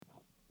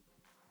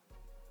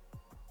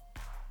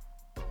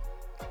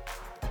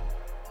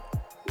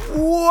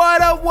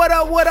What up, what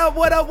up, what up,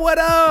 what up, what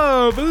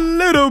up?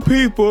 Little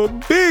people,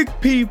 big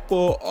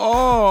people,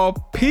 all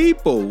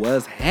people,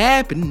 what's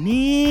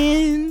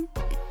happening?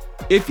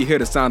 If you hear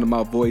the sound of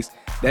my voice,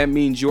 that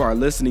means you are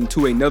listening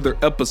to another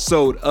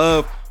episode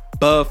of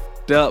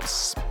Buffed Up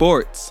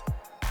Sports,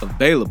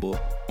 available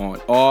on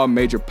all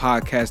major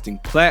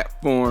podcasting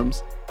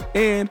platforms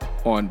and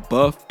on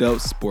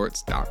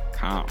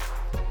buffedupsports.com.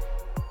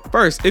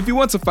 First, if you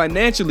want to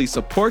financially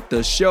support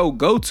the show,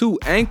 go to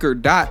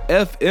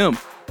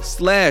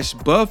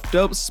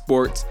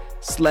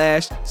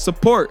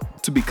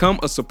anchor.fm/buffedupsports/support to become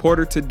a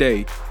supporter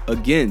today.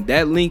 Again,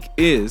 that link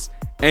is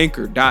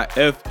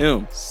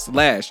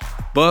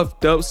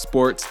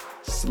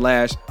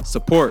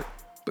anchor.fm/buffedupsports/support.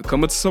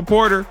 Become a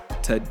supporter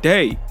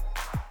today.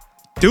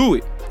 Do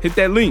it. Hit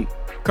that link.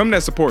 Become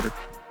that supporter.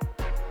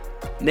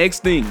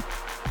 Next thing,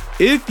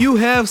 if you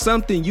have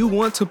something you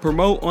want to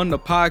promote on the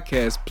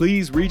podcast,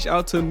 please reach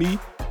out to me.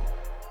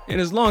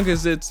 And as long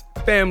as it's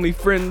family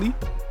friendly,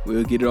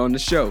 we'll get it on the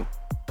show.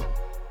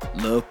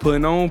 Love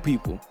putting on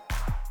people.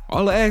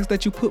 All I ask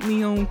that you put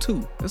me on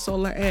too. That's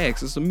all I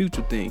ask. It's a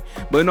mutual thing.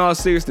 But in all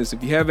seriousness,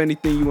 if you have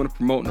anything you want to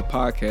promote in the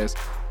podcast,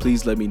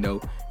 please let me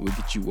know and we'll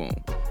get you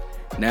on.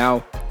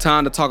 Now,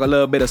 time to talk a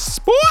little bit of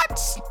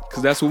sports,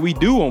 because that's what we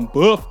do on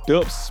Buffed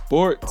Up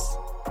Sports.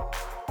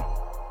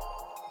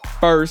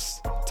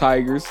 First,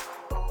 Tigers.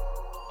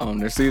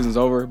 Their season's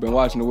over. Been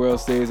watching the World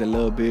Series a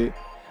little bit.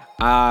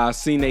 I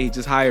seen they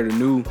just hired a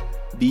new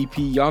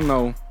VP. Y'all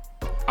know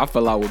I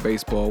fell out with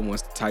baseball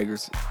once the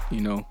Tigers,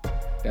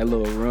 that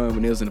little run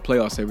when it was in the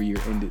playoffs every year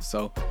ended.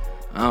 So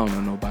I don't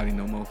know nobody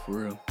no more for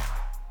real.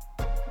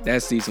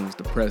 That season was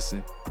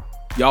depressing.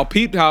 Y'all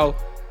peeped how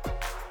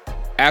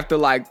after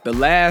like the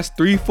last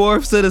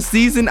 3/4 of the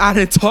season, I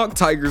didn't talk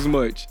Tigers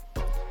much.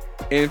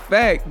 In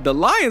fact, the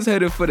Lions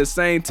headed for the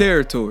same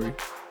territory.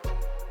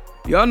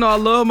 Y'all know I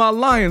love my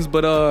Lions,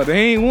 but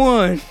they ain't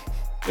won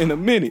in a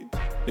minute.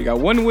 They got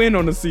one win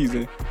on the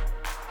season.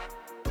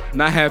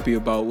 Not happy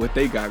about what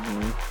they got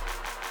going.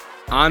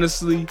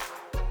 Honestly,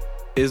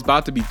 it's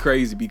about to be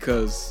crazy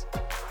because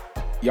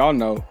y'all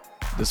know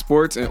the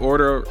sports in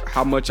order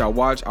how much I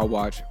watch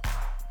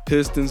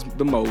Pistons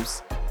the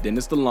most, then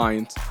it's the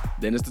Lions,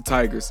 then it's the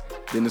Tigers,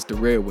 then it's the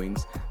Red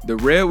Wings. The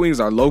Red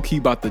Wings are low-key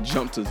about to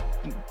jump to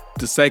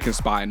the second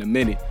spot in a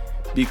minute,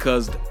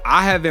 because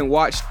I haven't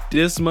watched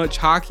this much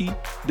hockey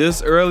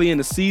this early in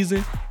the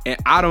season, and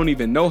I don't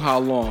even know how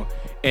long.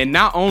 And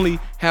not only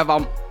have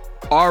I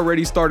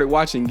already started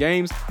watching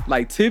games,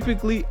 like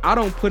typically I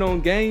don't put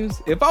on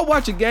games. If I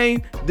watch a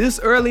game this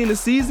early in the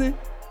season,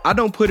 I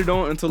don't put it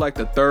on until like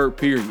the third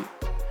period.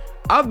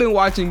 I've been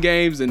watching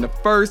games in the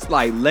first,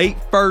 like late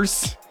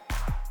first,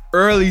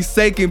 early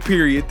second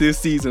period this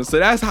season. So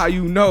that's how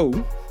you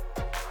know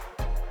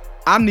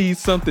I need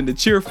something to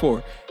cheer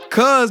for.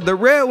 Cause the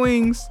Red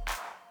Wings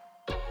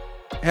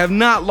have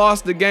not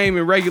lost the game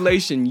in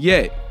regulation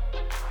yet.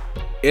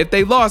 If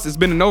they lost, it's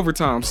been in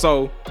overtime.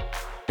 So,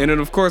 and then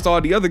of course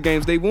all the other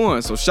games they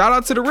won. So shout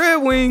out to the Red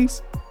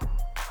Wings.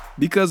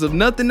 Because if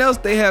nothing else,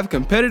 they have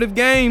competitive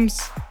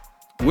games.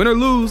 Win or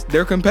lose,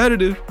 they're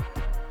competitive.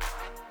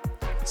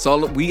 That's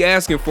all we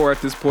asking for at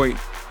this point,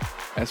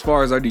 as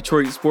far as our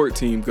Detroit sport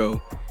team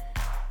go.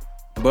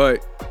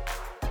 But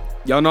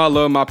y'all know I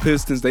love my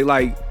Pistons. They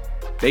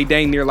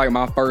dang near like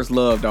my first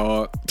love,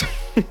 dog.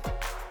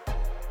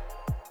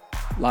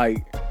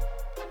 Like,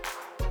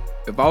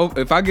 if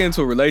I get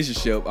into a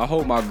relationship, I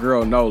hope my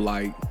girl know,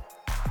 like,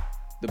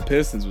 the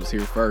Pistons was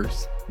here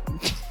first.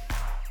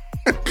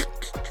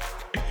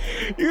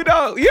 You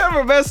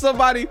ever met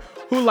somebody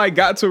who like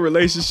got to a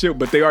relationship,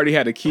 but they already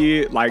had a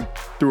kid, like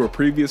through a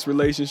previous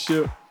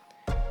relationship,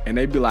 and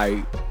they be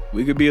like,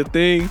 we could be a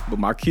thing, but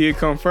my kid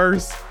come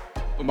first.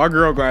 But my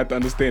girl gonna have to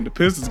understand the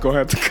Pistons gonna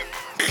have to come.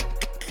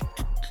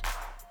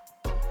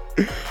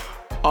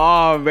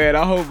 Oh man,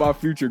 I hope my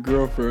future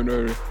girlfriend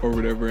or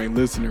whatever ain't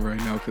listening right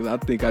now, because I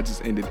think I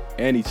just ended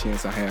any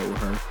chance I had with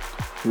her,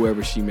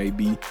 whoever she may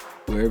be,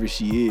 wherever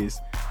she is.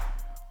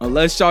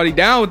 Unless shawty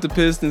down with the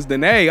Pistons,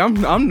 then hey, I'm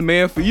the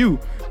man for you.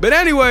 But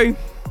anyway,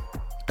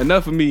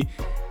 enough of me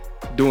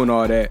doing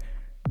all that.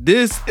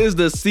 This is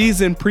the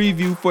season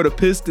preview for the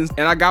Pistons,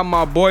 and I got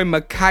my boy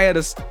Micaiah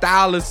the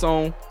Stylist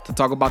on to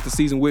talk about the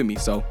season with me.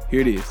 So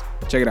here it is.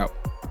 Check it out.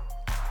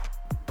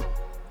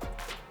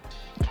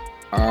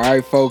 All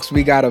right, folks,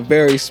 we got a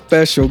very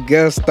special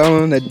guest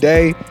on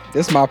today.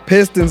 This my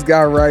Pistons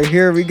guy right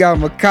here. We got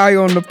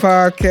Micaiah on the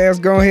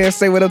podcast. Go ahead and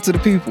say what up to the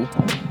people.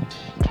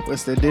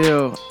 What's the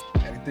deal?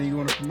 Anything you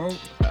want to promote?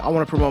 I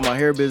want to promote my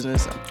hair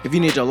business. If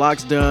you need your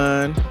locks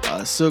done,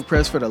 a silk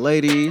press for the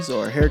ladies,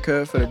 or a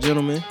haircut for the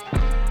gentlemen,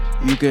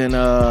 you can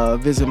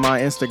visit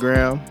my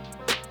Instagram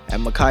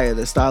at Micaiah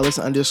the Stylist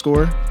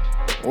 _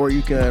 or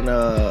you can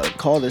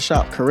call the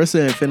shop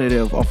Carissa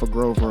Infinitive off of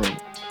Grove Road.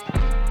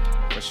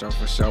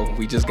 For sure.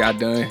 We just got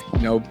done.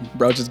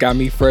 Bro just got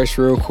me fresh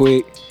real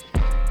quick.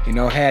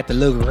 Had to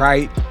look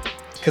right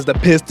because the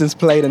Pistons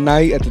play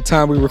tonight at the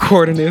time we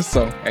recording this.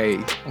 So, hey,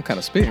 I'm kind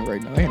of spitting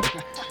right now, ain't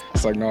I?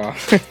 It's like, no.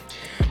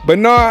 But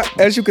no,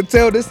 as you can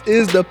tell, this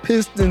is the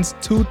Pistons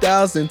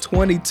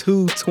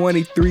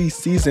 2022-23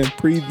 season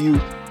preview.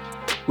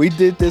 We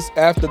did this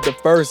after the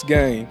first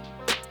game,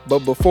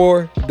 but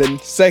before the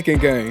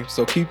second game.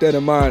 So keep that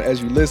in mind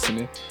as you're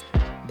listening.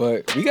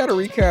 But we got to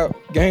recap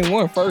game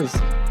 1 first.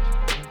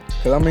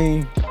 Because, I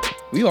mean,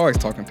 we always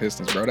talking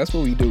Pistons, bro. That's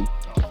what we do.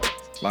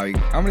 Like,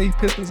 how many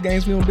Pistons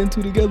games we done been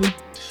to together?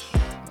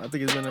 I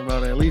think it's been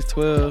about at least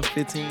 12,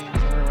 15,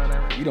 somewhere around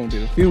there. We done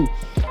did a few.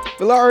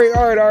 But all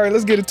right,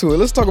 let's get into it.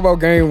 Let's talk about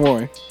game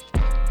 1.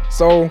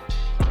 So,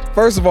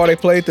 first of all, they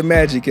played the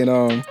Magic,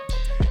 and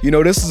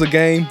this is a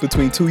game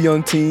between two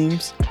young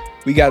teams.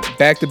 We got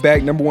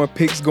back-to-back number 1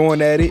 picks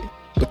going at it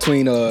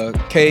between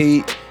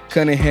Cade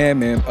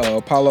Cunningham and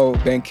Paolo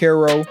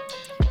Banchero.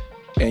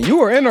 And you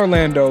were in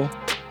Orlando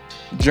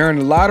during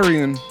the lottery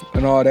and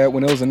all that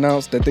when it was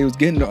announced that they was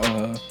getting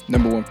the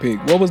number 1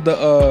 pick. What was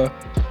the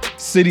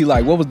city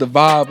like? What was the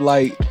vibe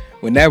like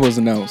when that was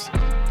announced?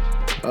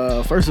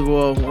 First of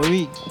all,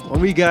 when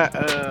we got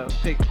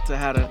picked to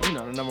have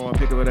the number 1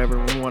 pick or whatever,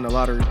 when we won the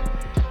lottery,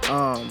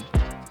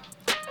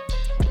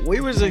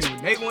 we was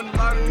Nate won the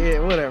lottery.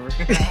 Yeah, whatever.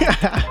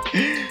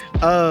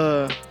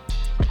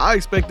 I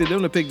expected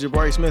them to pick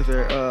Jabari Smith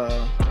or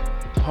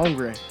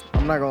Holmgren.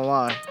 I'm not gonna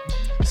lie.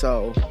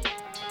 So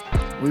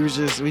we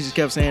just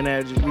kept saying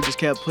that. We just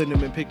kept putting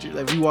them in pictures.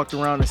 Like, if you walked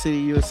around the city,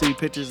 you'll see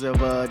pictures of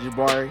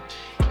Jabari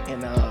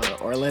and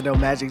Orlando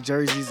Magic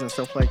jerseys and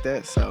stuff like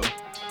that. So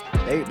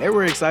they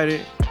were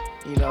excited.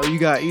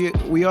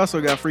 We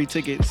also got free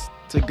tickets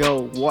to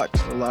go watch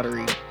the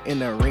lottery in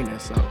the arena.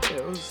 So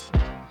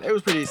they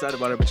was pretty excited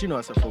about it. But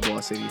it's a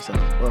football city,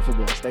 or a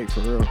football state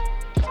for real.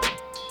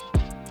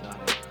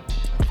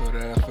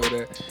 I feel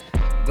that.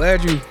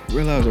 Glad you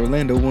realized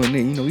Orlando won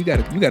it. You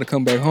gotta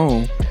come back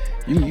home.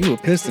 You a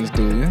Pistons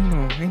dude.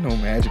 Ain't no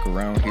Magic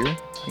around here.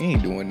 He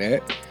ain't doing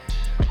that.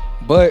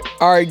 But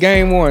all right,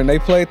 game 1. They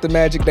played the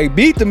Magic. They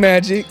beat the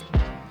Magic.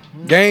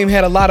 Game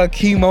had a lot of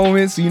key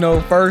moments.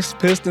 First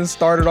Pistons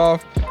started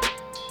off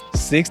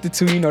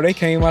 6-2. They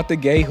came out the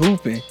gate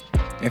hooping.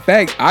 In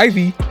fact,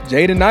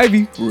 Jaden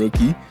Ivey,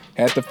 rookie,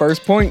 had the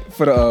first point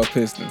for the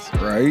Pistons,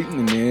 right?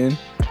 And then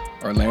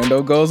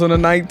Orlando goes on a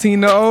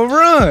 19-0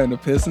 run. The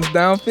Pistons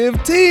down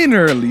 15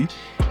 early.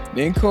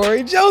 Then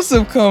Corey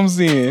Joseph comes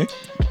in.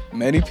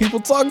 Many people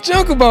talk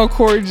junk about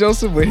Corey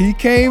Joseph, but he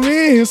came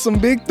in, hit some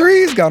big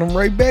threes, got him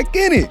right back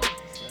in it.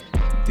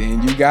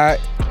 Then you got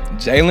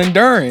Jalen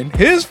Duren,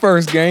 his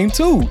first game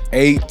too,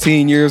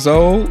 18 years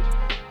old,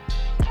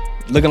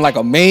 looking like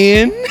a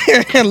man,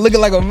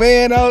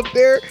 out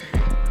there.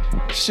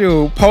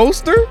 Shoot,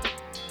 poster,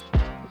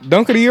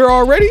 dunk of the year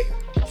already?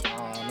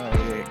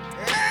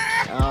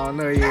 I don't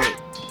know yet.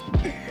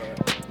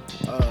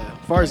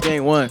 As far as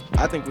game 1,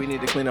 I think we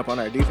need to clean up on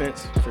our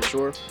defense for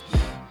sure.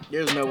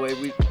 There's no way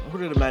who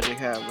did the Magic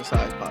have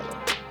besides Paolo?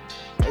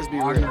 Let's be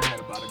Wagner real. had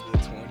about a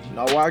good 20.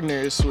 No, Wagner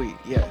is sweet,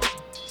 yes.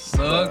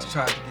 Suggs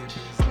tried to get busy.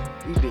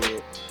 He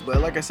did.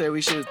 But like I said, we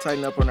should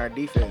tighten up on our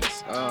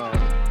defense.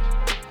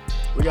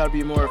 We got to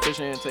be more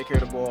efficient and take care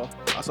of the ball.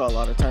 I saw a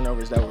lot of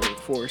turnovers that were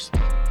forced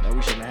that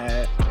we shouldn't have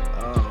had.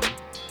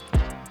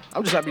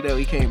 I'm just happy that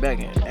he came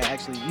back and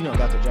actually,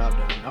 got the job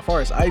done. As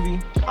far as Ivy,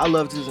 I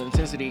loved his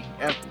intensity.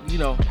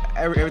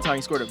 Every time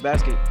he scored a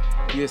basket,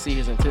 you'll see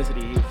his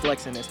intensity, he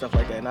flexing and stuff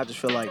like that. And I just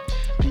feel like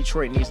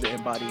Detroit needs to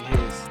embody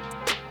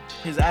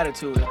his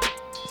attitude.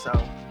 So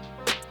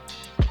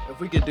if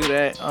we could do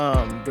that,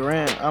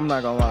 Durant, I'm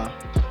not gonna lie,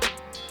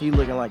 he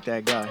looking like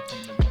that guy.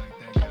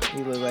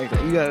 He look like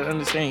that. You gotta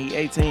understand, he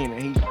 18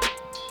 and he.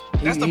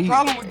 That's the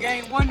problem with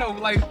game 1 though.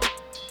 Like,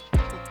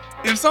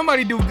 if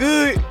somebody do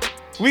good,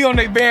 we on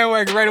their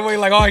bandwagon right away.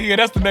 Like, oh yeah,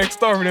 that's the next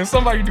star. But if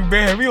somebody do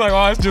bad, we like,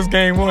 oh, it's just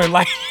game 1.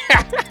 Like,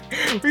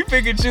 we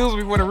pick and choose.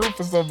 We want to root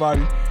for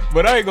somebody.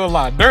 But I ain't gonna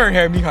lie, Duren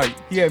had me hyped.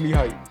 He had me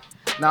hyped.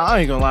 Now, I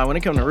ain't gonna lie, when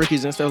it comes to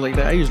rookies and stuff like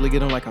that, I usually get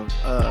them like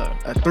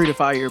a 3 to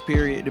 5 year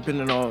period,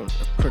 depending on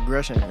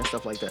progression and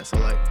stuff like that. So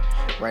like,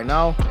 right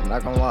now, I'm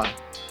not gonna lie,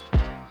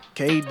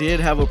 Cade did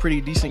have a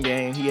pretty decent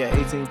game. He had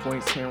 18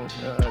 points,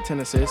 10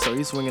 assists, so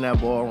he's swinging that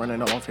ball, running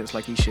the offense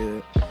like he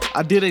should.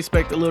 I did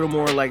expect a little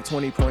more, like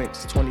 20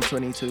 points,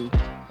 22,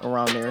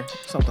 around there,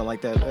 something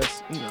like that.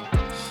 That's,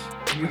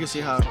 you can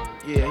see how,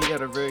 he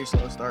had a very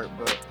slow start,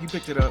 but he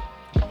picked it up.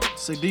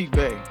 Sadiq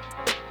Bey,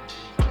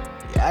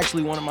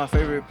 actually one of my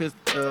favorite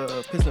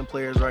Piston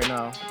players right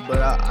now, but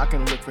I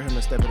can look for him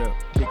to step it up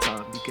big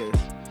time because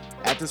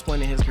at this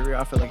point in his career,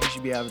 I feel like he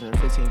should be averaging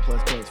 15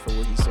 plus points for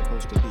what he's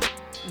supposed to be.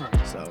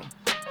 Right. So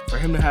for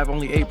him to have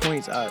only 8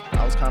 points, I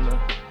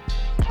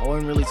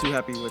wasn't really too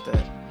happy with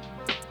that.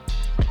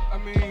 I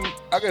mean,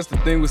 I guess the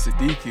thing with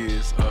Sadiq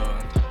is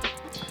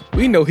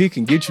we know he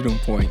can get you them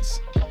points.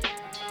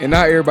 And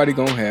not everybody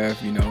gonna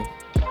have,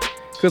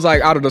 Because,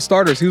 like, out of the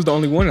starters, he was the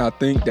only one, I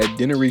think, that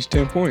didn't reach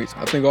 10 points.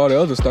 I think all the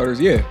other starters,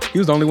 he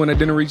was the only one that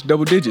didn't reach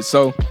double digits.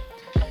 So,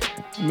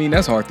 I mean,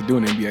 that's hard to do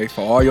in the NBA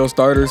for all your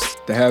starters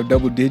to have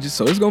double digits.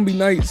 So, it's going to be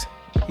nice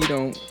he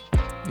don't,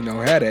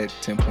 have that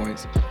 10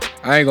 points.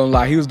 I ain't going to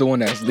lie. He was the one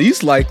that's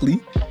least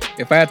likely.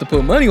 If I had to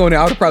put money on it,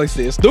 I would have probably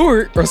said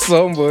Stewart or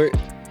something. But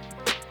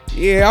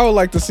Yeah, I would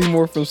like to see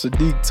more from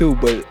Sadiq too,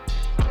 but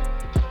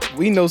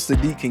we know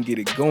Sadiq can get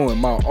it going.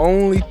 My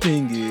only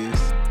thing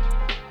is,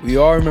 we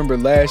all remember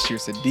last year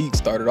Sadiq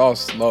started off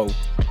slow.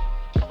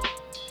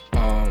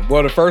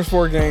 Well, the first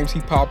 4 games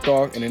he popped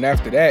off, and then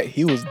after that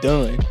he was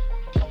done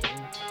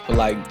for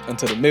like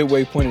until the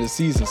midway point of the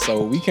season.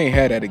 So we can't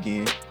have that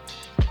again.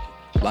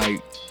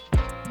 Like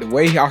the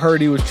way I heard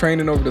he was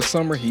training over the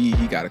summer, he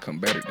got to come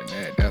better than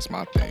that. That's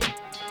my thing.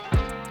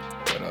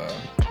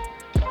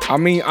 But I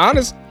mean,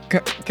 honest.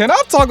 Can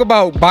I talk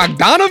about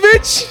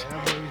Bogdanovich?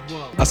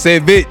 I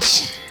said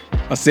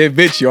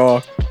bitch.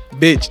 Y'all.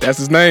 Bitch, that's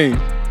his name.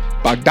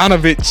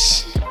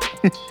 Bogdanovich.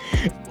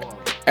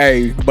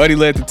 Hey, buddy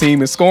led the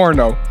team in scoring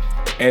though.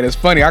 And it's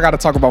funny, I gotta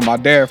talk about my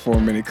dad for a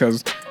minute,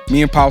 because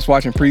me and Pops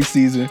watching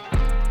preseason.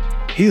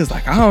 He was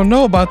like, I don't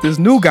know about this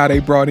new guy they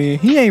brought in.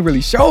 He ain't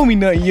really showed me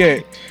nothing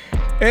yet.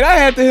 And I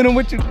had to hit him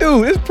with your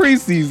dude. It's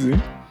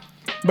preseason.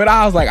 But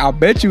I was like,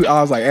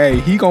 hey,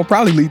 he gonna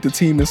probably lead the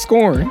team in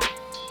scoring.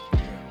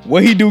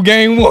 What he do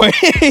game 1?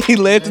 He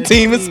led the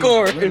team in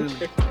scoring.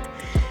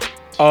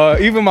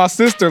 Even my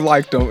sister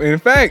liked him. And in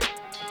fact,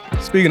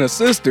 speaking of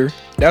sister,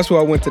 that's who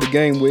I went to the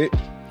game with,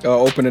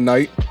 opening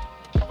night.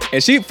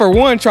 And she, for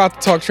one, tried to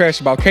talk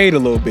trash about Cade a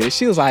little bit.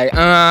 She was like,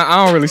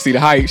 I don't really see the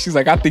hype. She's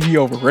like, I think he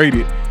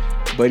overrated.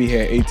 But he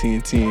had 18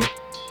 and 10.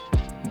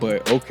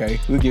 But okay,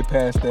 we'll get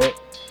past that.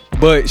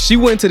 But she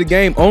went to the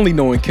game only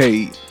knowing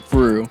Cade,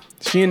 for real.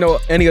 She didn't know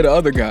any of the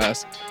other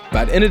guys.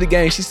 By the end of the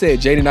game, she said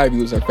Jaden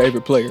Ivey was her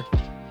favorite player.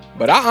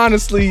 But I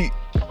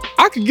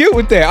could get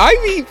with that.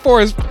 Ivy,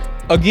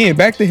 again,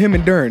 back to him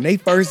and Duren, they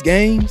first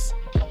games.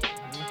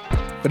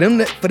 For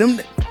them,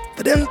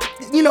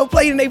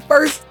 played in their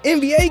first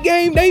NBA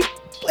game, they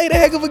played a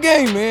heck of a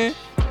game, man.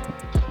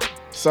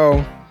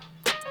 So,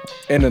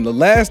 and then the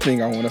last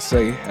thing I want to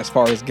say, as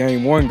far as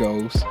game 1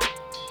 goes,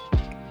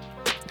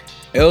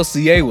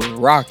 LCA was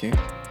rocking.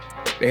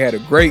 They had a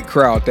great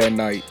crowd that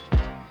night.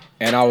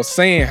 And I was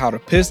saying how the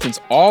Pistons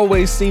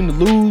always seem to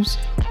lose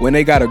when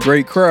they got a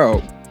great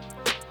crowd.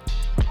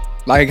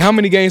 Like, how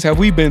many games have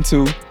we been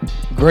to?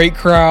 Great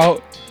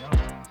crowd.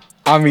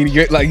 I mean,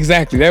 like,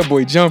 exactly, that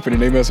boy jumping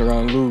and they mess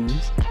around and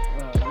lose.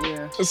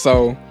 Yeah.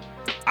 So,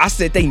 I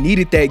said they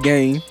needed that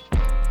game,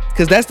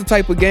 because that's the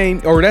type of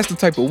game, or that's the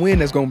type of win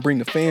that's going to bring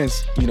the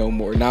fans,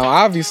 more. Now,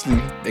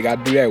 obviously, they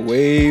got to do that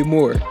way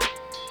more,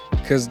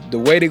 because the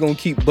way they're going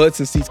to keep butts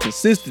in seats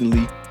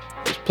consistently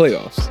is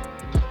playoffs.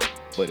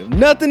 But if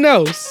nothing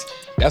else,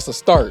 that's a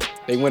start.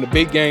 They win a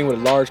big game with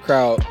a large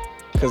crowd,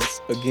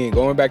 because, again,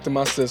 going back to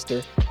my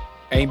sister,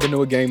 ain't been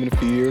to a game in a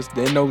few years.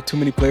 Didn't know too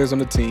many players on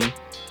the team.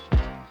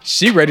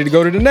 She ready to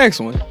go to the next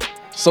one.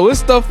 So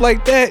it's stuff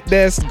like that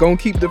that's going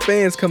to keep the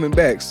fans coming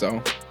back.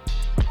 So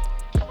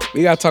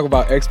we got to talk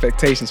about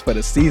expectations for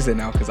the season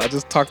now, because I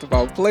just talked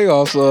about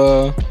playoffs.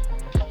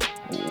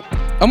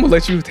 I'm going to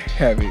let you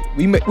have it.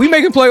 We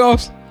making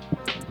playoffs?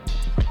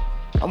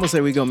 I'm going to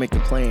say we going to make the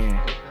play-in.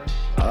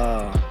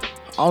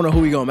 I don't know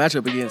who we going to match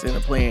up against in the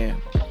play-in.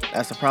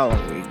 That's the problem.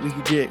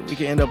 We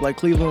could end up like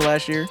Cleveland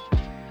last year,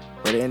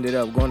 but it ended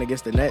up going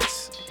against the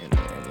Nets and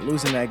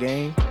losing that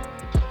game.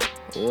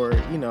 Or,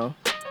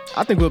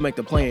 I think we'll make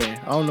the play-in.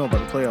 I don't know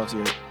about the playoffs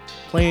yet.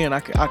 Play-in, I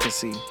could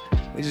see.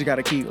 We just got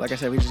to keep, like I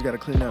said, we just got to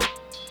clean up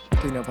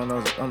on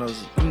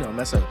those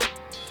mess up.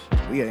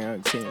 We got a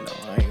young team,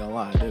 though. I ain't gonna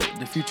lie.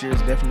 The future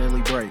is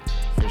definitely bright,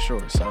 for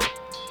sure. So,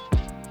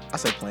 I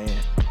say play-in.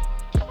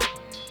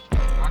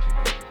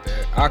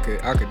 I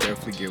could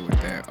definitely get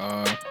with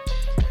that.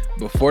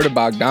 Before the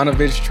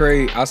Bogdanovich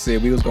trade, I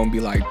said we was gonna be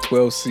like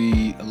 12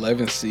 seed,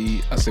 11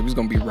 seed. I said we was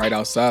gonna be right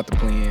outside the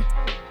play-in.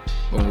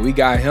 But when we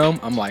got him,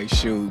 I'm like,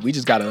 shoot, we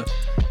just got a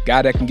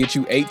guy that can get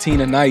you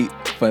 18 a night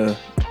for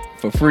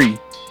free.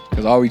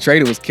 Because all we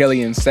traded was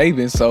Kelly and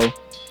Saban. So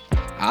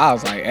I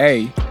was like,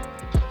 hey,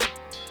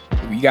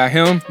 we got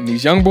him and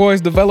these young boys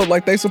develop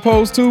like they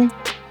supposed to,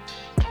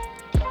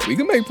 we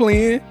can make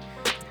play-in.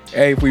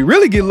 Hey, if we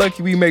really get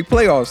lucky, we make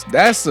playoffs.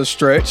 That's a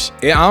stretch.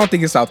 I don't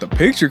think it's out the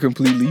picture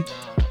completely.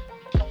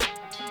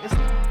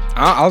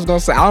 I was going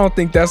to say, I don't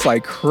think that's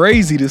like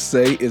crazy to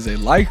say. Is it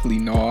likely?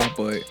 No,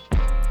 but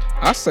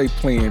I say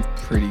playing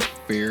pretty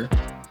fair.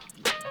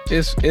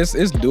 It's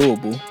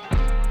doable.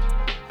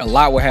 A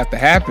lot would have to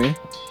happen.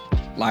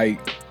 Like,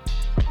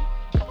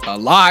 a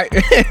lot.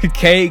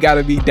 K got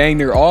to be dang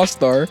near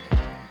all-star.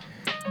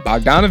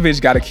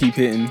 Bogdanovich got to keep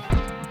hitting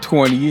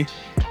 20.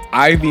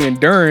 Ivy and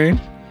Duren,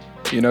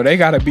 they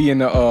got to be in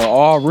the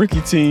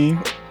all-rookie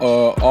team,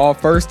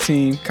 all-first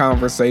team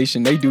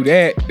conversation. They do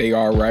that, they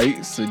all right.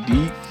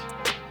 Sadiq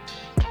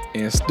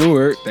and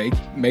Stewart, they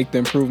make the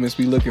improvements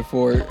we looking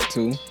forward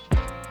to.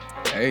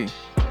 Hey,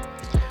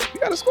 we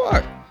got a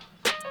squad.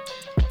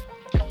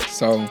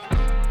 So,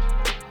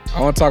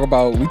 we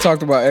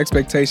talked about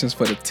expectations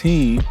for the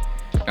team.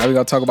 Now we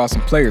got to talk about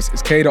some players.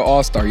 Is K the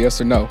all-star,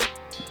 yes or no?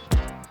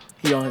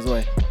 He on his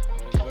way.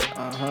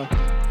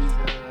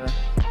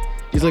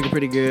 He's looking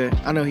pretty good.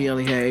 I know he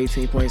only had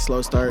 18 points,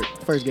 slow start.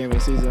 First game of the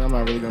season. I'm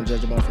not really going to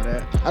judge him off for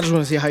that. I just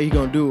want to see how he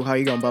going to do, how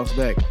he going to bounce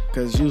back.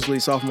 Because usually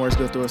sophomores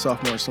go through a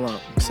sophomore slump.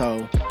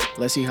 So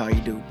let's see how he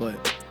do.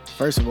 But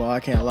First of all, I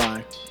can't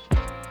lie.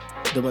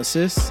 The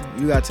assists,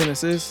 you got 10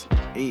 assists.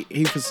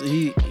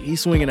 He's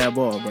swinging that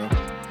ball, bro.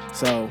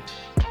 So,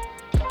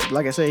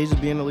 like I said, he's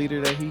just being the leader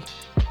that he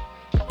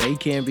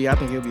can be. I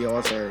think he'll be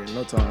all-star in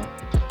no time.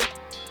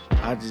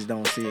 I just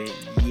don't see it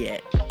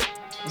yet.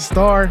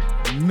 Star,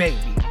 maybe.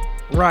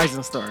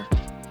 Rising star.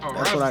 Oh,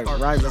 That's what I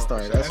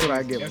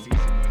give him.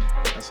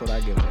 That's what I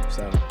give him.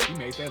 So he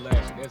made that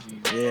last year. That's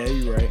easy. yeah,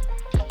 you right.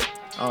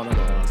 I don't know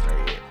about all-star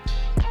yet.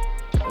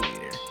 We'll be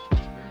there.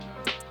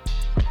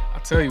 I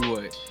tell you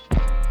what,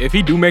 if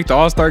he do make the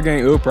All-Star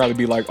game, it'll probably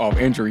be like off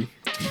injury.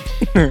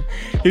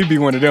 He'd be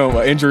one of them,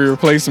 an injury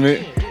replacement.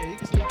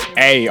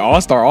 Hey,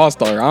 All-Star. I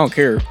don't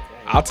care.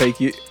 I'll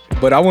take it.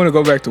 But I want to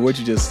go back to what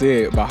you just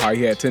said about how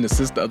he had 10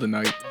 assists the other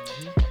night.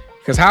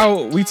 Because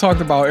how we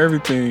talked about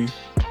everything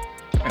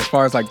as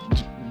far as like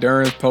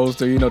Duren's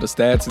poster, the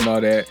stats and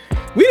all that.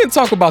 We didn't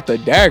talk about the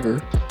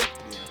dagger.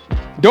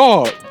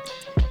 Dog,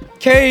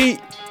 Cade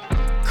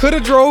could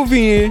have drove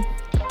in,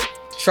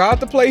 tried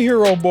to play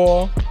hero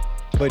ball,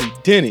 but he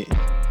didn't.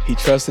 He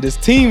trusted his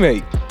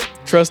teammate.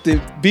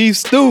 Trusted Beef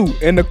Stew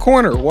in the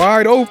corner,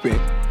 wide open.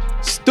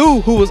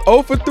 Stew, who was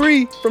 0 for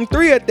 3 from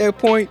 3 at that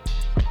point.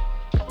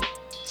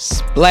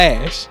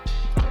 Splash.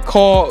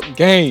 Called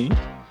game.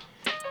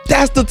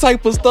 That's the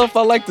type of stuff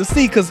I like to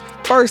see, because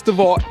first of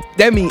all,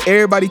 that means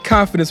everybody's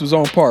confidence was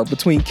on par.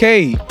 Between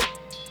Cade,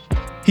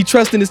 he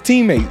trusting his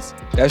teammates.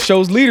 That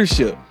shows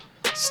leadership.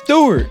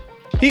 Stewart,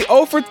 he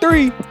 0 for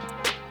 3.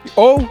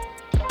 0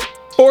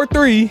 for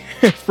 3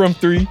 from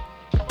 3.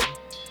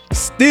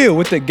 Still,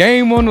 with the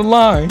game on the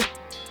line,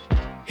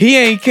 he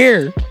ain't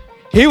care.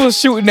 He was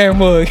shooting that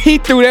mug. He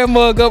threw that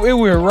mug up. It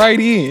went right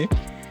in.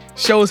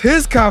 Shows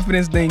his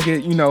confidence didn't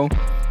get,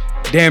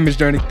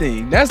 damaged or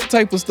anything. That's the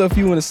type of stuff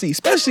you want to see,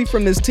 especially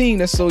from this team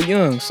that's so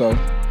young. So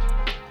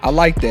I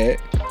like that.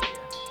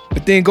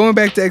 But then going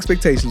back to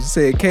expectations, you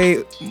said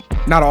Cade,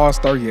 not an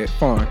all-star yet.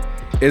 Fine.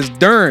 Is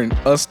Duren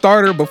a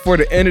starter before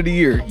the end of the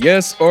year?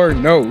 Yes or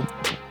no?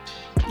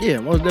 Yeah,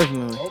 most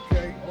definitely.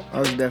 Okay.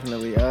 Most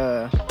definitely.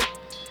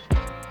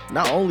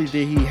 Not only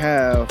did he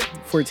have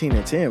 14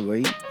 and 10, but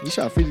he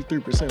shot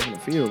 53% from the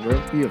field, bro.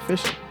 He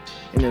efficient.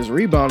 And his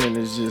rebounding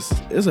is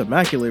it's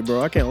immaculate,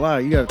 bro. I can't lie.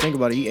 You got to think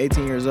about it. He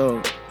 18 years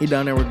old. He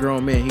down there with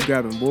grown men. He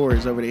grabbing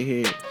boards over their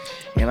head.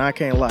 And I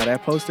can't lie.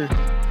 That poster,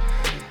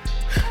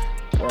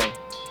 bro,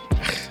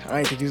 I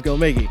didn't think he was going to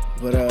make it.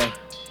 But,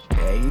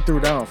 yeah, he threw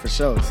down for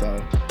sure.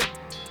 So,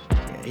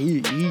 yeah,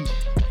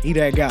 he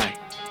that guy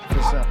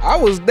for sure. I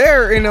was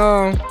there, and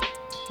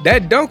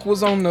that dunk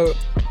was on the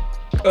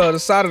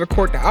side of the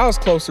court that I was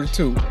closer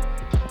to.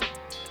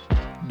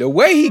 The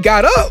way he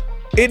got up,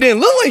 it didn't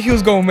look like he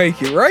was gonna make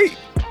it, right?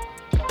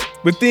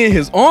 But then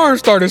his arms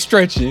started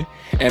stretching,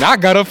 and I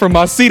got up from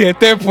my seat at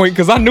that point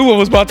because I knew what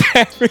was about to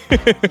happen.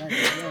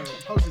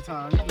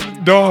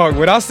 Dog,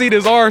 when I see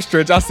this arm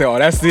stretch, I said, "Oh,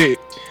 that's it."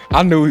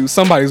 I knew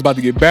somebody was about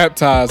to get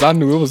baptized. I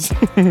knew it was. I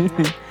think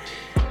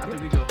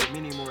we gonna get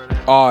many more of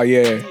that. Oh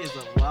yeah. He is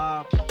a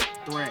live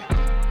threat.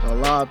 A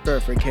live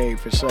threat for Cade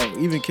for sure.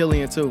 Even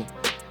Killian too.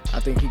 I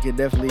think he could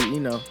definitely,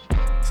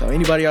 So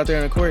anybody out there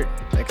in the court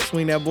that can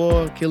swing that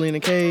ball, Killian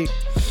and Cade,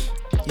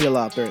 he a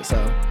live threat. So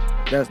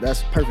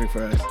that's perfect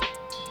for us.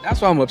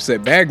 That's why I'm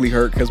upset Bagley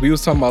hurt, because we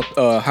was talking about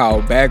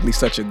how Bagley's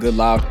such a good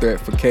live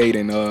threat for Cade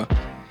and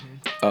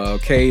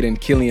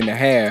Killian to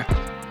have.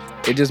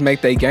 It just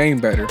make their game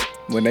better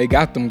when they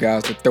got them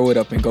guys to throw it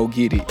up and go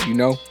get it,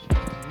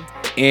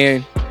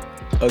 And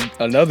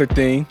another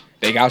thing,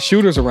 they got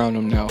shooters around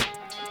them now.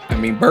 I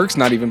mean, Burke's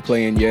not even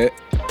playing yet,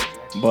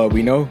 but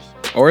we know,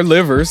 or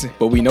Livers,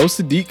 but we know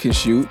Sadiq can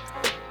shoot.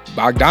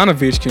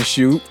 Bogdanovich can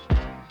shoot.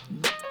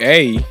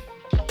 Hey,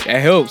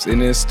 that helps.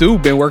 And then Stu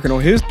been working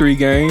on his 3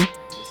 game.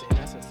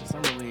 That's the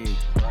summer league.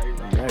 Right.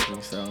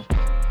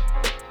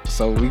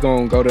 So we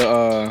gonna go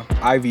to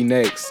Ivy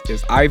next.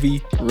 Is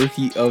Ivy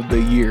Rookie of the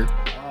Year?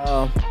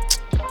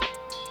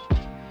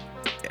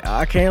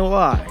 I can't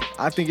lie.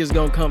 I think it's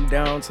gonna come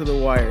down to the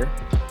wire,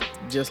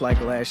 just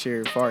like last year,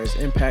 as far as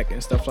impact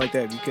and stuff like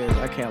that. Because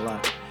I can't lie,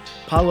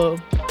 Paolo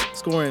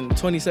scoring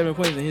 27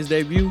 points in his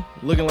debut,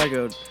 looking like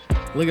a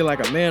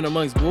man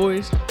amongst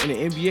boys in the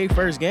NBA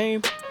first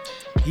game.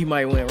 He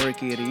might win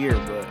Rookie of the Year,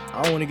 but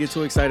I don't want to get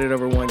too excited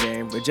over one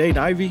game. But Jaden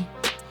Ivey,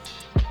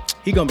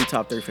 he gonna be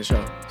top 3 for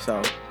sure.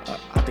 So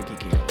I think he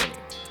can win it.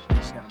 He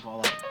just gotta ball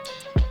out.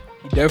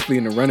 He definitely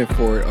in the running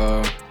for it.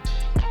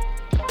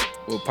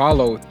 Well,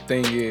 Paolo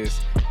thing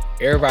is,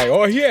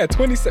 everybody, he had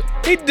 27.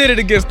 He did it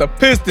against the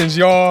Pistons,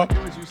 y'all.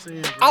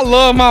 I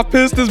love my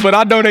Pistons, but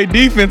I know they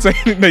defense on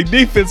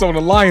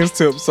the Lions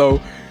tip.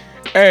 So,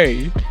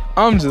 hey,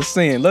 I'm just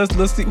saying, let's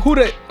see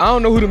I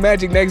don't know who the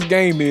Magic next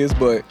game is,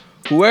 but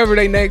whoever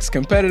they next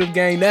competitive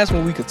game, that's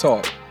when we could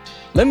talk.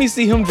 Let me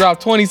see him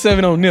drop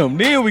 27 on them,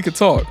 then we could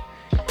talk.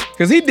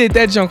 Cause he did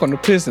that junk on the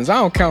Pistons. I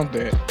don't count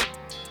that.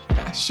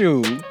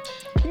 Shoot, you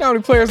know how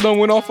many players don't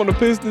went off on the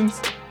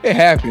Pistons? It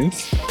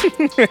happens.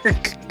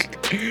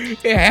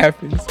 It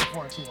happens.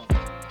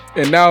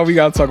 And now we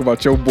gotta talk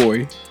about your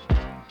boy.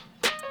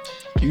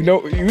 You know,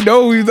 we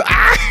gotta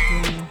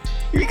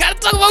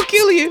talk about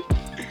Killian.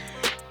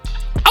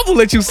 gonna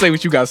let you say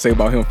what you gotta say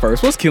about him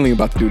first. What's Killian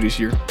about to do this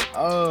year?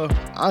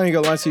 I ain't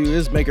gonna lie to you,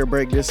 it's make or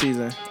break this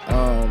season.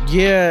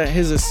 Yeah,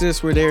 his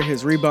assists were there,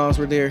 his rebounds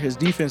were there, his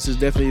defense is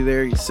definitely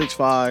there. He's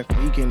 6'5",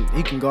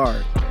 he can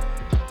guard.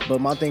 But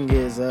my thing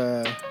is,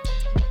 I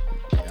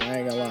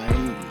ain't gonna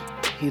lie,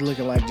 he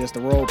looking like just a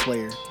role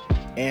player.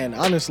 And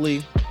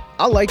honestly,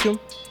 I like him.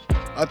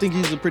 I think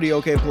he's a pretty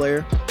okay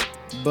player,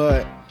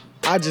 but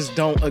I just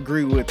don't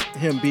agree with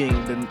him being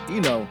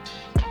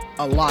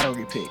a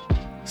lottery pick.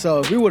 So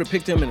if we would have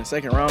picked him in the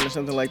second round or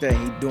something like that,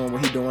 and he doing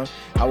what he doing,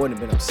 I wouldn't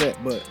have been upset.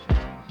 But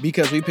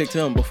because we picked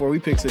him before we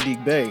picked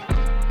Saddiq Bey,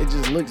 it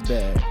just looks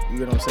bad. You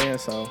know what I'm saying?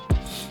 So,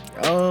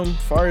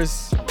 far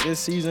as this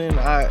season,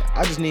 I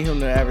just need him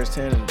to average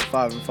 10 and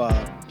 5 and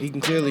 5. He can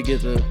clearly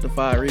get the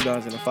 5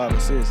 rebounds and the 5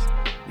 assists.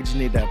 We just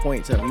need that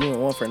point too. He went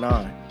 1 for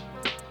 9.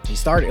 He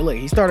started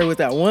with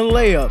that one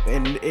layup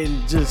and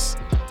just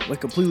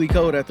went completely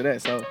cold after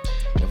that. So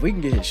if we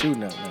can get his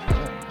shooting up,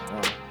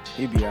 man,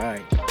 he'd be all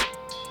right.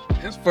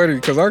 It's funny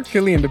because our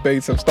Killian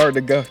debates have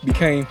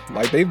became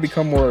like they've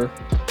become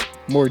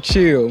more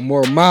chill,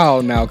 more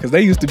mild now because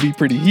they used to be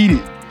pretty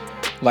heated.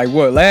 Like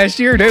what, last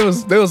year there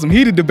was some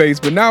heated debates,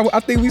 but now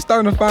I think we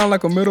starting to find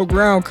like a middle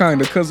ground kind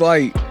of because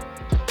like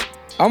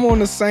I'm on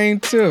the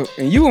same tip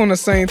and you on the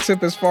same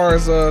tip as far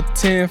as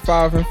 10,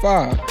 5, and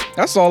 5.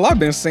 That's all I've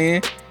been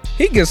saying.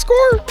 He can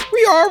score,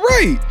 we all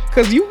right.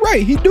 Cause you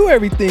right, he do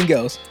everything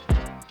else.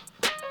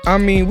 I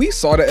mean, we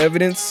saw the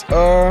evidence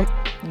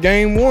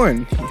game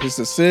 1. His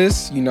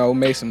assists,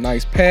 made some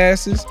nice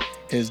passes.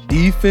 His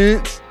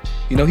defense,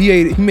 he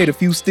made a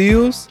few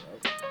steals.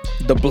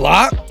 The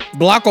block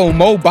on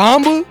Mo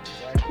Bamba.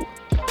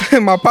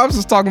 My pops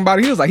was talking about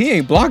it. He was like, he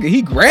ain't blocking,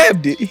 he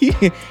grabbed it.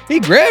 He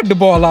grabbed the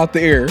ball out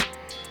the air.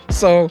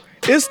 So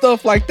it's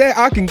stuff like that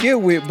I can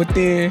get with, but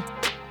then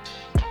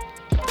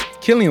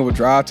Killian would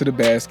drive to the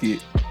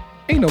basket.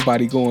 Ain't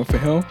nobody going for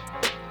him.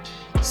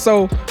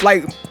 So,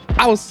 like,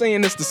 I was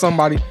saying this to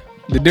somebody,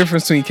 the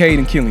difference between Cade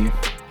and Killian.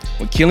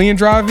 When Cade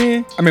drive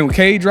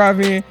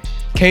in,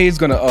 Cade's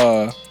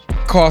gonna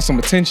cause some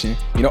attention,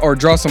 or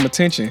draw some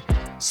attention.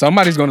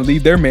 Somebody's gonna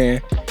leave their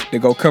man to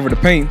go cover the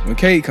paint when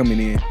Cade coming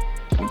in.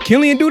 When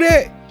Killian do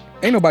that,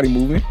 ain't nobody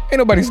moving. Ain't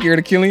nobody scared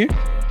of Killian.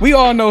 We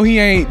all know he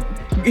ain't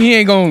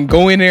gonna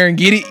go in there and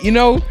get it,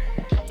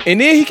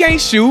 And then he can't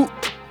shoot.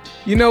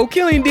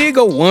 Killian did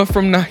go 1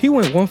 from 9. He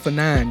went 1 for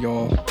 9,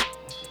 y'all.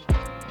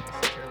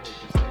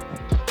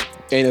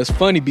 And it's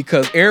funny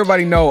because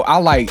everybody know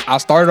I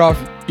started off,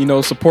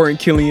 supporting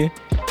Killian.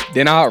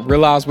 Then I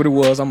realized what it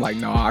was. I'm like,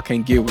 no, I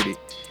can't get with it.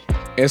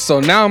 And so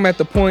now I'm at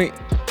the point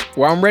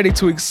where I'm ready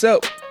to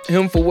accept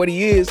him for what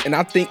he is. And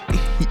I think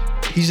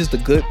he's just a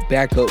good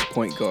backup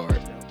point guard.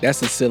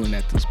 That's his ceiling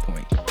at this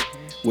point,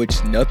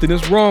 which nothing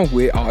is wrong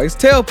with. I always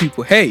tell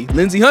people, hey,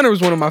 Lindsey Hunter was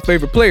one of my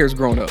favorite players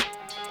growing up.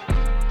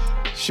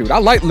 Shoot, I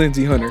like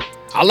Lindsey Hunter.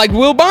 I like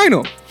Will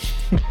Bynum.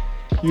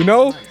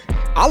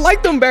 I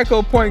like them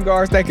backup point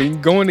guards that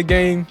can go in the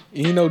game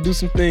and, do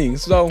some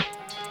things. So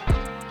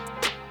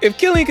if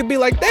Killian could be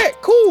like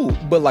that, cool.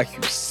 But like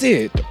you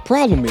said, the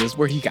problem is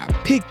where he got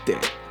picked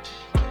at.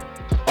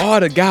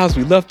 All the guys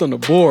we left on the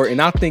board, and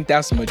I think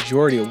that's the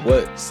majority of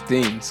what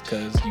stings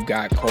because you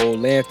got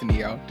Cole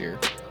Anthony out there.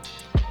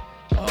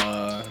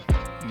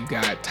 You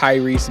got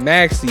Tyrese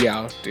Maxey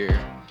out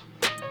there.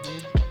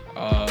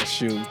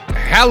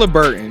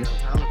 Halliburton.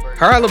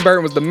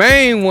 Halliburton was the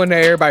main one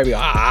that everybody be,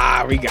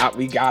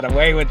 we got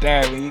away with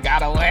that. We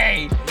got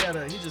away.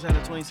 He just had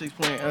a 26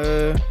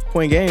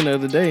 point game the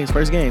other day. His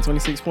first game,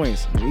 26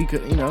 points. He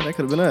could, that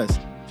could have been us.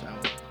 So.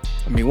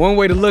 I mean, one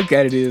way to look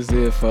at it is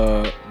if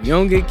we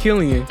don't get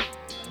Killian,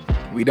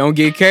 we don't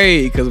get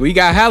Cade because we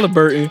got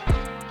Halliburton.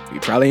 We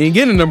probably ain't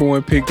getting a number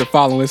 1 pick the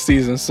following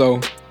season. So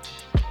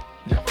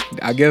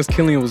I guess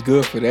Killian was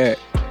good for that.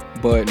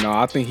 But no,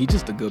 I think he's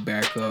just a good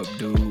backup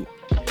dude.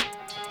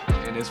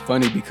 And it's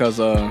funny because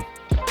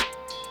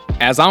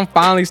as I'm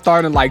finally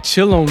starting to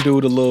chill on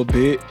dude a little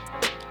bit,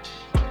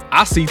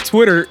 I see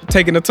Twitter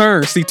taking a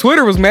turn. See,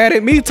 Twitter was mad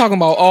at me talking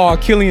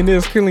about, Killian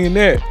this, Killian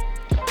that.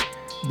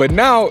 But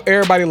now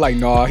everybody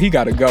nah, he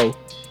gotta go.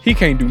 He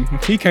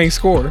can't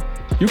score.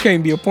 You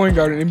can't be a point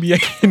guard in the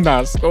NBA and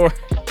not score.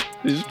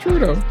 It's true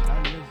though. You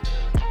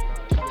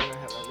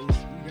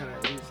gotta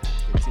at least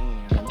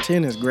have 15.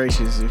 10 is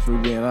gracious if we're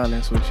being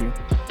honest with you.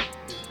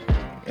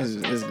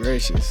 It's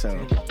gracious, so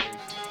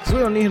we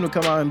don't need him to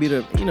come out and be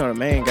the the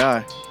main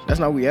guy. That's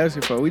not what we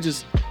asking for. We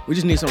just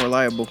need some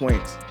reliable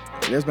points.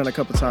 There's been a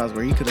couple times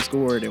where he could have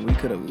scored and we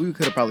could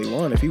have probably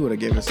won if he would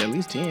have given us at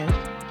least 10. You know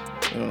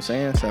what I'm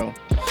saying? So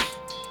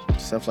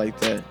stuff like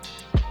that.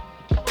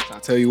 So I'll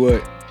tell you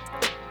what.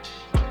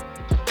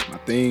 My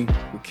thing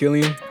with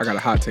Killian, I got a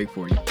hot take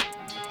for you.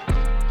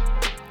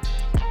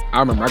 I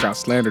remember I got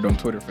slandered on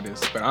Twitter for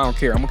this, but I don't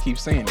care. I'm gonna keep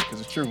saying it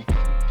because it's true.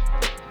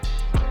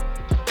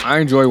 I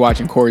enjoy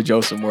watching Corey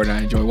Joseph more than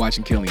I enjoy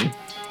watching Killian.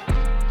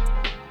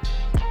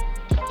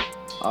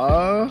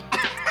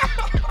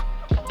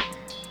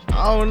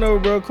 I don't know,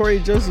 bro. Corey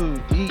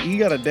Joseph, he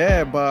got a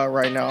dad bod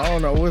right now. I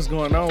don't know what's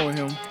going on with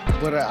him,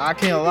 but I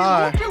can't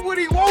lie. He be hooping what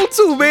he want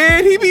to,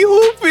 man. He be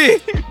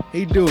hooping.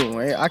 He do.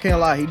 Man. I can't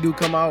lie. He do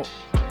come out.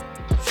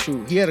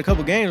 Shoot, he had a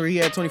couple games where he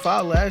had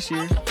 25 last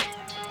year.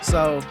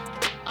 So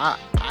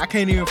I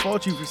can't even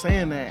fault you for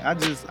saying that.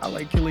 I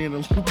like Killian a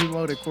little bit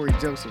more than Corey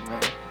Joseph,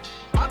 man.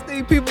 I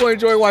think people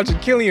enjoy watching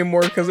Killian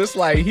more because it's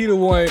like he the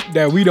one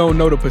that we don't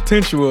know the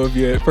potential of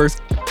yet.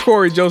 First,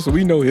 Corey Joseph,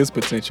 we know his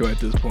potential at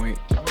this point.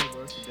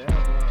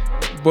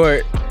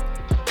 But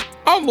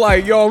I'm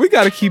like, y'all, we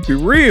got to keep it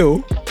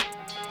real.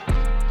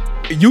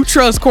 You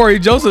trust Corey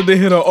Joseph to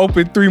hit an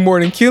open 3 more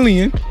than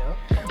Killian.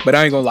 But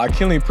I ain't gonna lie,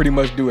 Killian pretty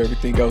much do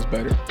everything else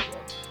better.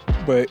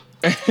 But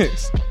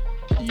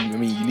you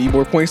need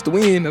more points to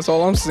win. That's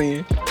all I'm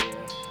saying.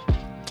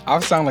 I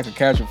sound like a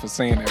casual for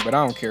saying that, but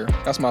I don't care.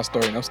 That's my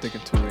story, and I'm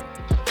sticking to it.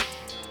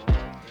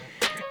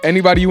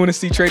 Anybody you want to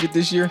see traded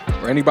this year,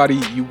 or anybody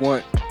you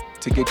want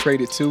to get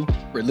traded to,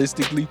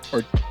 realistically,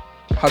 or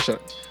how should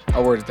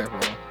I worded that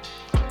wrong?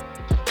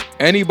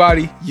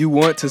 Anybody you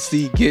want to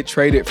see get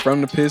traded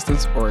from the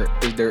Pistons, or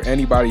is there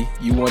anybody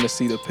you want to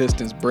see the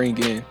Pistons bring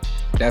in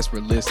that's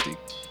realistic?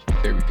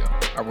 There we go.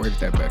 I worded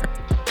that better.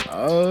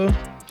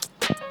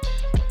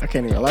 I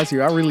can't even lie to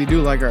you. I really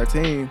do like our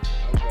team.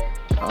 Okay.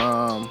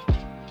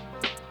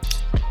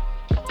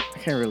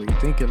 I can't really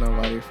think of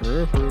nobody for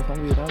real. If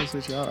I'm being honest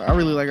with y'all, I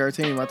really like our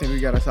team. I think we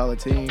got a solid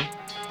team.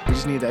 We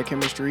just need that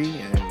chemistry,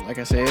 and like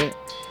I said,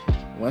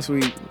 once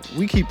we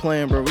keep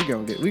playing, bro, we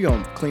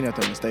gonna clean up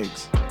the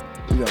mistakes.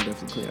 We gonna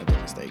definitely clean up the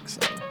mistakes.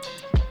 So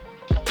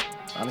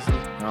honestly,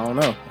 I don't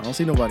know. I don't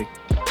see nobody.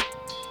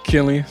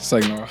 Killian, say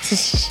no.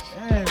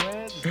 Yeah,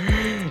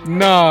 man.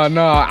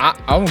 No,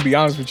 I'm gonna be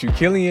honest with you,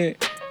 Killian.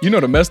 You know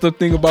the messed up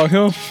thing about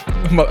him?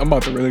 I'm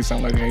about to really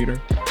sound like a hater.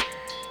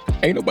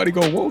 Ain't nobody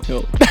gonna want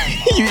him.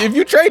 If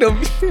you trade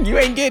him, you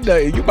ain't getting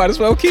nothing. You might as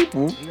well keep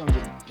him.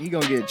 He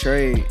gonna get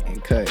trade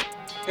and cut.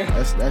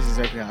 That's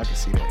exactly how I can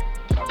see that.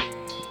 I mean,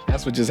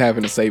 that's what just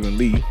happened to Saban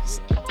Lee.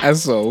 And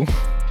so,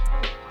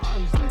 I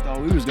honestly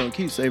thought we was gonna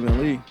keep Saban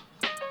Lee,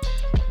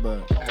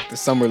 but after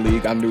Summer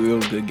League, I knew it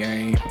was a good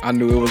game. I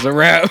knew it was a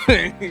wrap.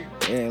 yeah,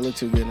 it looked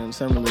too good in the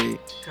Summer League.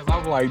 Cause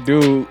I'm like,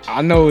 dude,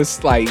 I know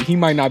it's like he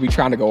might not be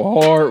trying to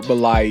go hard, but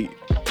like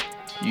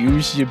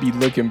you should be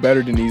looking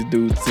better than these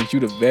dudes since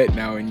you the vet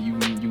now and you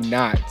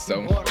not.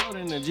 So Out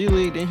in the G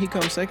League, then he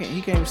came second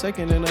in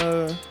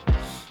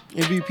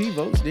MVP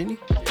votes, didn't he?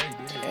 Yeah, he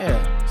did.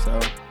 Yeah. So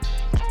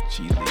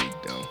G League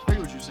though. I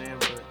hear what you're saying,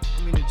 but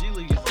I mean the G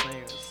League is the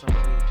same as the Summer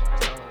League. I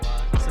don't know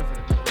why, except for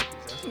the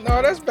rookies.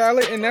 No, that's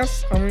valid, and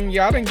that's. I mean,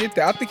 yeah, I didn't get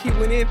that. I think he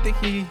went in,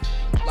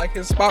 like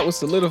his spot was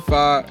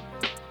solidified,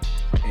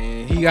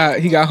 and he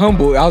got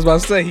humbled. I was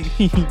about to say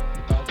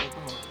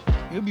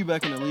he'll be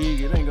back in the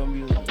league. It ain't gonna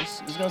be.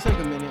 It's gonna take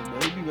a minute,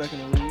 but he'll be back in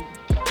the league.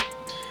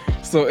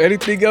 So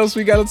anything else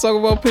we got to talk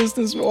about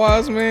Pistons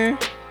wise, man?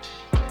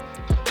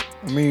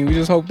 I mean, we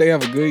just hope they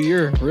have a good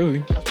year,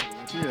 really.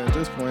 Yeah, at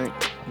this point,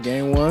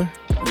 game 1,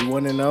 we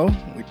 1-0.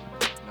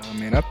 Nah,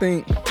 man, I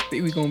think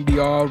we gonna be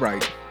all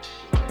right.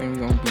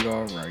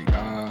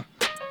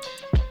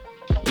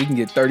 We can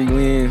get 30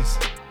 wins.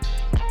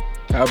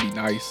 That'd be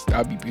nice.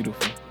 That'd be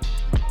beautiful.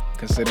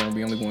 Considering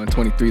we only won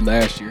 23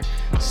 last year.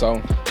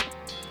 So,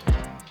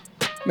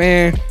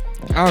 man,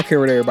 I don't care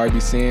what everybody be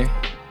saying.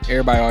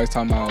 Everybody always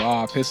talking about,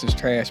 oh, Pistons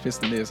trash,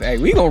 Pistons this. Hey,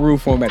 we gonna root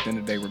for them at the end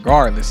of the day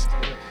regardless.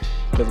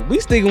 Because if we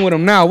sticking with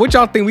them now, what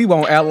y'all think we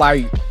won't act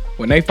like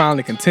when they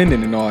finally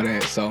contending and all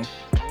that? So,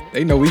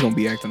 they know we gonna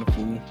be acting a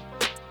fool.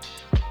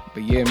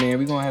 But yeah, man,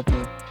 we gonna have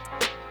to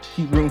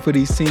keep rooting for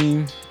these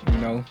teams,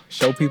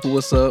 show people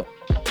what's up.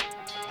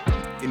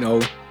 I'm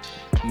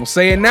gonna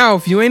say it now.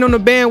 If you ain't on the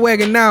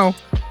bandwagon now,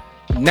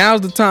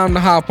 now's the time to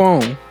hop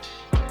on.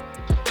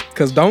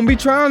 Cause don't be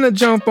trying to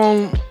jump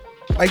on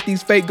like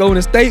these fake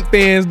Golden State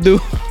fans do.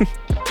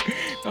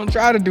 Don't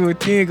try to do a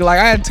thing. Like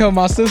I had to tell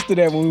my sister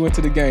that when we went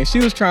to the game. She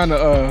was trying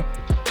to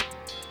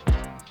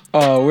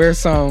wear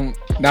some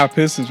not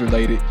Pistons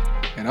related.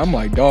 And I'm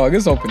like, dog,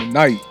 it's open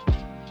tonight.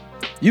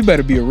 You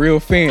better be a real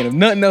fan. If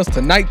nothing else,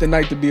 tonight the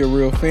night to be a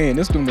real fan.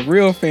 This when the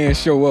real fans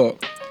show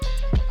up.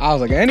 I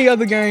was like, any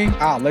other game,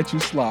 I'll let you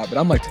slide. But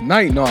I'm like,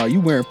 tonight, no, you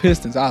wearing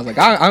Pistons. I was like,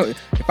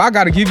 if I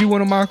got to give you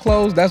one of my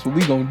clothes, that's what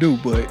we going to do.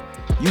 But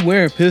you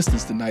wearing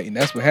Pistons tonight, and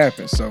that's what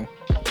happened. So,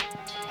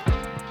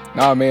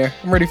 nah, man,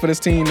 I'm ready for this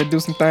team to do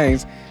some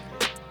things.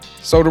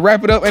 So, to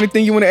wrap it up,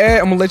 anything you want to add,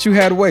 I'm going to let you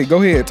have it away.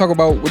 Go ahead. Talk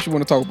about what you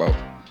want to talk about.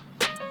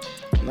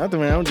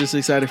 Nothing, man. I'm just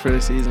excited for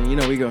the season. We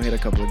going to hit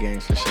a couple of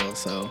games for sure.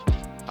 So,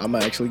 I'm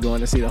actually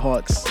going to see the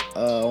Hawks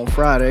on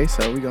Friday.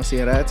 So, we're going to see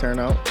how that turn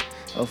out.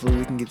 Hopefully,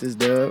 we can get this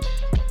dub.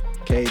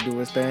 K do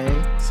his thing.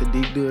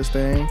 Sadiq do his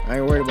thing. I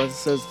ain't worried about the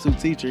substitute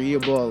teacher. He a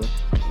baller.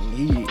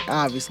 He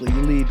obviously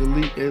lead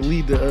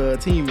the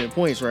team in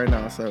points right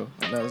now. So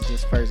that was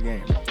just first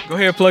game. Go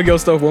ahead, plug your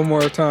stuff one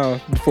more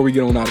time before we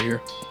get on out of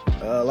here.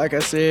 Like I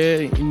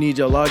said, you need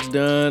your locks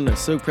done, a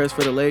silk press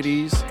for the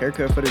ladies,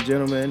 haircut for the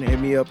gentlemen. Hit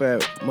me up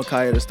at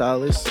Micaiah the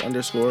Stylist _ on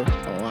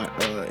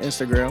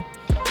Instagram,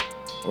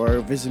 or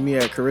visit me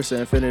at Carissa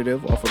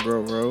Infinitive off of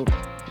Grove Road.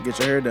 Get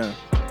your hair done.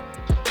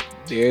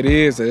 There it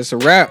is. It's a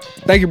wrap.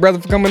 Thank you, brother,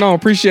 for coming on.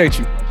 Appreciate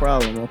you.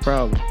 No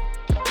problem.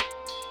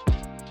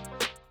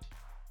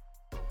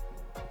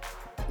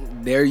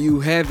 there you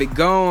have it.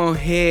 Go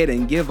ahead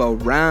and give a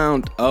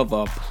round of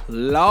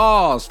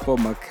applause for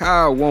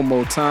Makai one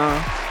more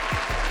time.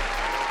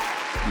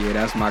 Yeah,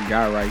 that's my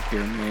guy right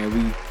there,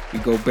 man. We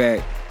go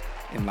back,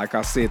 and like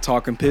I said,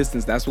 talking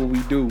Pistons, that's what we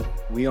do.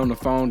 We on the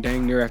phone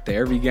dang near after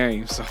every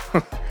game. So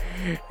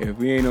if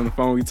we ain't on the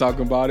phone, we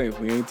talking about it. If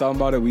we ain't talking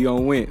about it, we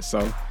on win.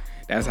 So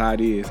that's how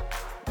it is.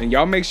 And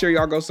y'all make sure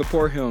y'all go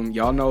support him.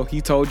 Y'all know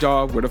he told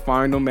y'all where to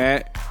find him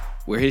at,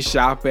 where his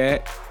shop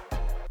at,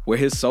 where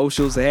his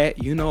socials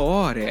at, you know,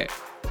 all that.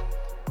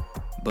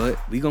 But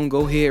we gonna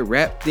go ahead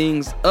wrap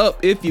things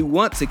up. If you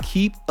want to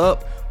keep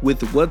up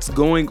with what's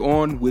going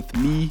on with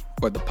me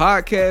or the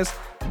podcast,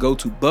 go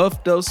to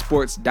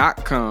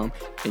buffedupsports.com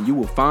and you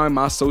will find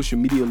my social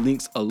media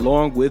links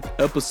along with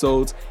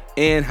episodes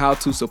and how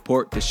to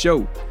support the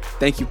show.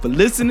 Thank you for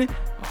listening.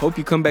 I hope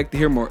you come back to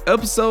hear more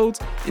episodes.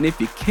 And if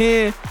you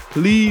can,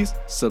 please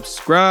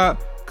subscribe,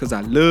 because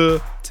I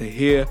love to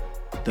hear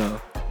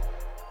the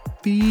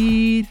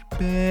feedback.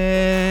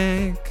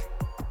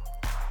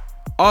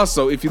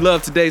 Also, if you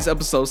love today's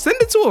episode, send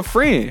it to a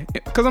friend.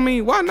 Because, I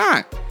mean, why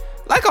not?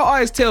 Like I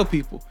always tell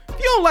people, if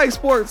you don't like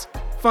sports,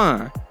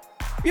 fine.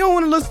 If you don't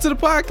want to listen to the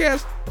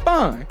podcast,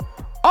 fine.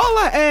 All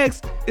I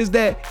ask is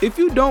that if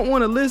you don't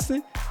want to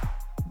listen,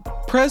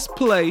 press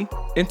play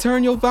and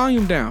turn your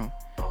volume down.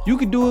 You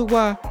can do it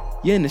while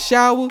you're in the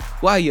shower,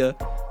 while you're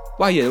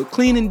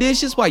cleaning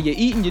dishes, while you're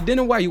eating your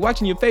dinner, while you're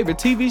watching your favorite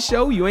TV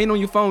show. You ain't on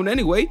your phone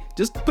anyway.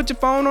 Just put your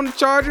phone on the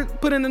charger,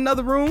 put it in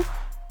another room,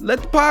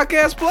 let the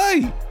podcast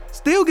play.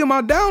 Still get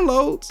my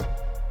downloads.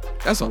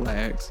 That's all I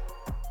ask.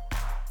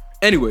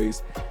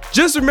 Anyways,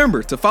 just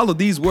remember to follow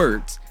these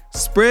words.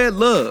 Spread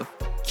love.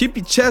 Keep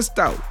your chest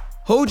out.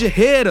 Hold your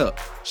head up.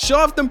 Show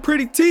off them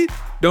pretty teeth.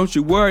 Don't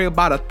you worry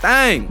about a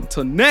thing.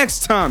 Until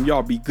next time,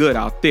 y'all be good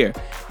out there.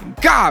 And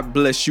God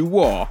bless you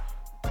all.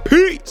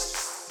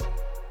 Peace.